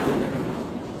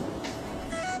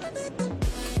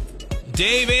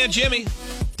Dave and Jimmy.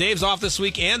 Dave's off this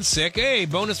week and sick. Hey,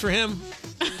 bonus for him.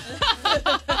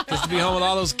 Just to be home with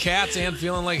all those cats and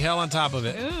feeling like hell on top of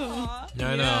it. Ooh.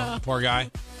 I know. Poor guy.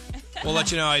 We'll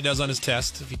let you know how he does on his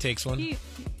test if he takes one.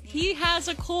 He has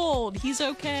a cold. He's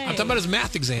okay. I'm talking about his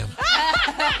math exam.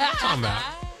 Talking about.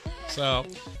 So,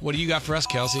 what do you got for us,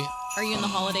 Kelsey? Are you in the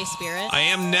holiday spirit? I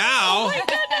am now. Oh my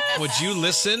goodness. Would you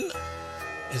listen?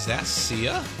 Is that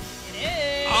Sia? It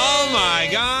is. Oh my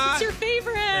God. It's your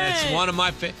favorite. It's one of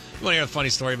my favorite. You want to hear a funny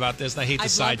story about this? I hate to I'd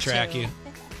love sidetrack to. you.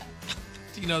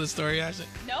 Do you know the story, Ashley?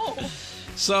 No.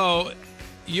 So,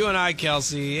 you and I,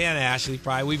 Kelsey, and Ashley,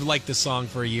 probably, we've liked this song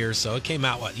for a year or so. It came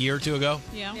out, what, a year or two ago?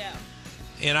 Yeah. Yeah.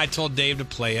 And I told Dave to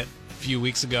play it a few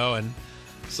weeks ago. And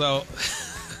so,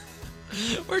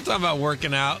 we were talking about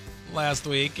working out last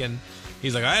week. And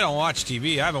he's like, I don't watch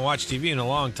TV. I haven't watched TV in a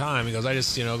long time. He goes, I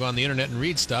just, go on the internet and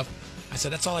read stuff. I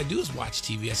said, that's all I do is watch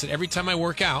TV. I said, every time I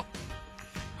work out,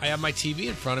 I have my TV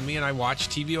in front of me and I watch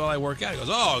TV while I work out. He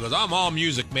goes, I'm all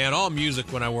music, man. All music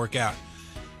when I work out.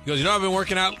 He goes, you know what I've been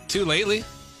working out too lately?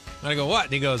 And I go, what?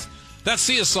 And he goes, that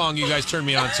Sia song you guys turned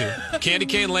me on to. Candy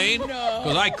Cane Lane? No.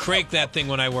 Because I crank that thing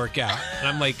when I work out. And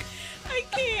I'm like, I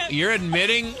can't. you're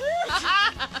admitting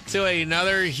to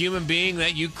another human being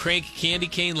that you crank Candy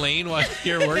Cane Lane while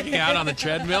you're working out on the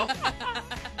treadmill?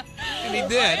 And he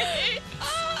did.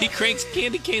 He cranks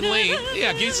Candy Cane Lane.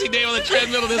 Yeah, can you see Dave on the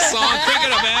treadmill of this song? Crank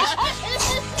it up, Ash.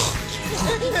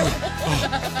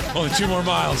 Only 2 more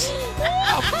miles.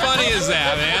 How funny is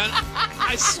that, man?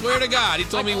 I swear to God, he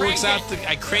told me he works out.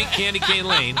 I crank Candy Cane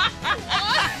Lane.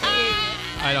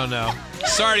 I don't know.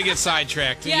 Sorry to get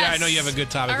sidetracked. Yes. Yeah, I know you have a good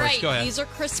topic. All right, Go ahead. these are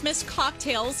Christmas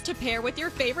cocktails to pair with your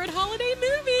favorite holiday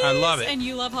movies. I love it. And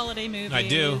you love holiday movies. I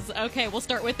do. Okay, we'll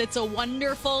start with It's a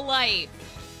Wonderful Life.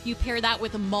 You pair that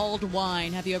with mulled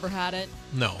wine. Have you ever had it?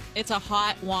 No. It's a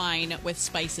hot wine with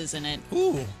spices in it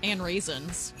Ooh, and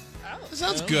raisins. that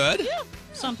sounds good. Yeah,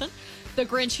 something. The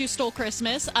Grinch Who Stole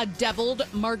Christmas, a deviled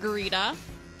margarita.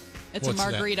 It's What's a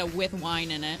that? margarita with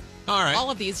wine in it. All right. All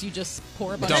of these, you just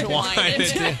pour a bunch Dump of wine wine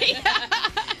into. into-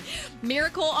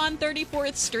 Miracle on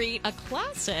 34th Street, a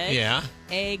classic. Yeah.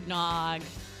 Eggnog.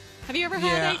 Have you ever Yeah.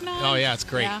 had eggnog? Oh, yeah, it's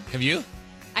great. Yeah. Have you?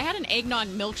 I had an eggnog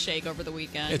milkshake over the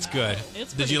weekend. It's good.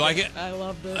 It's Did pretty you like good. it? I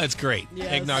loved it. It's great.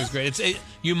 Yes. Eggnog's great.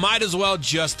 You might as well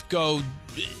just go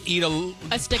eat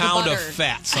a stick of pound of butter.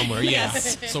 fat somewhere. Yeah.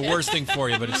 Yes. It's the worst thing for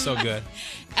you, but it's so good.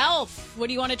 Elf. What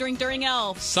do you want to drink during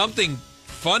Elf? Something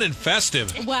fun and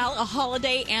festive. Well, a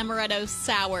holiday amaretto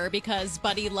sour because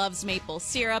Buddy loves maple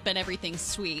syrup and everything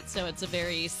sweet, so it's a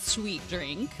very sweet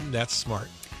drink. That's smart.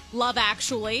 Love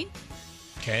Actually.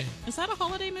 Okay. Is that a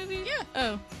holiday movie? Yeah.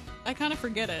 Oh, I kind of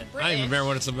forget it. I don't even remember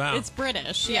what it's about. It's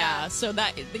British, yeah. So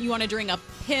that you want to drink a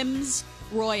Pimm's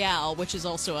Royale, which is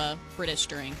also a British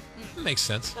drink. Makes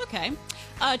sense. Okay.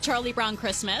 Charlie Brown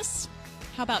Christmas.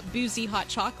 How about boozy hot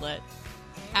chocolate?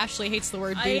 Ashley hates the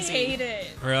word I boozy. hate it.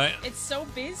 Really? It's so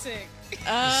basic.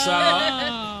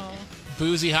 Oh.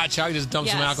 Boozy hot chocolate. Just dump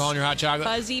some Yes. alcohol in your hot chocolate.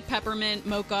 Fuzzy peppermint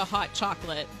mocha hot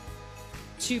chocolate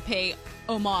to pay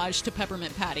homage to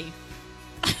Peppermint Patty.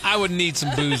 I would need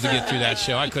some booze to get through that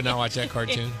show. I could not watch that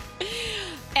cartoon.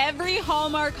 Every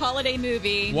Hallmark holiday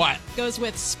movie What? goes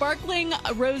with sparkling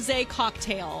rosé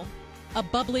cocktail, a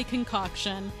bubbly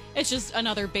concoction. It's just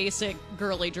another basic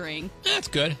girly drink. That's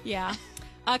good. Yeah.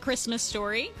 A Christmas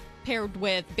Story paired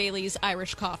with Bailey's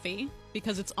Irish coffee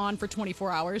because it's on for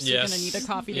 24 hours, so Yes. you're going to need a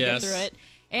coffee to Yes. get through it.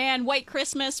 And White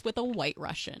Christmas with a White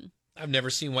Russian. I've never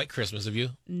seen White Christmas. Have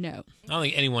you? No. I don't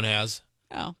think anyone has.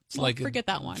 Oh, It's well, like forget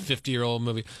that one. 50-year-old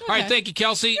movie. All right, Okay. thank you,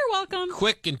 Kelsey. You're welcome.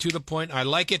 Quick and to the point. I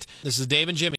like it. This is Dave and Jimmy.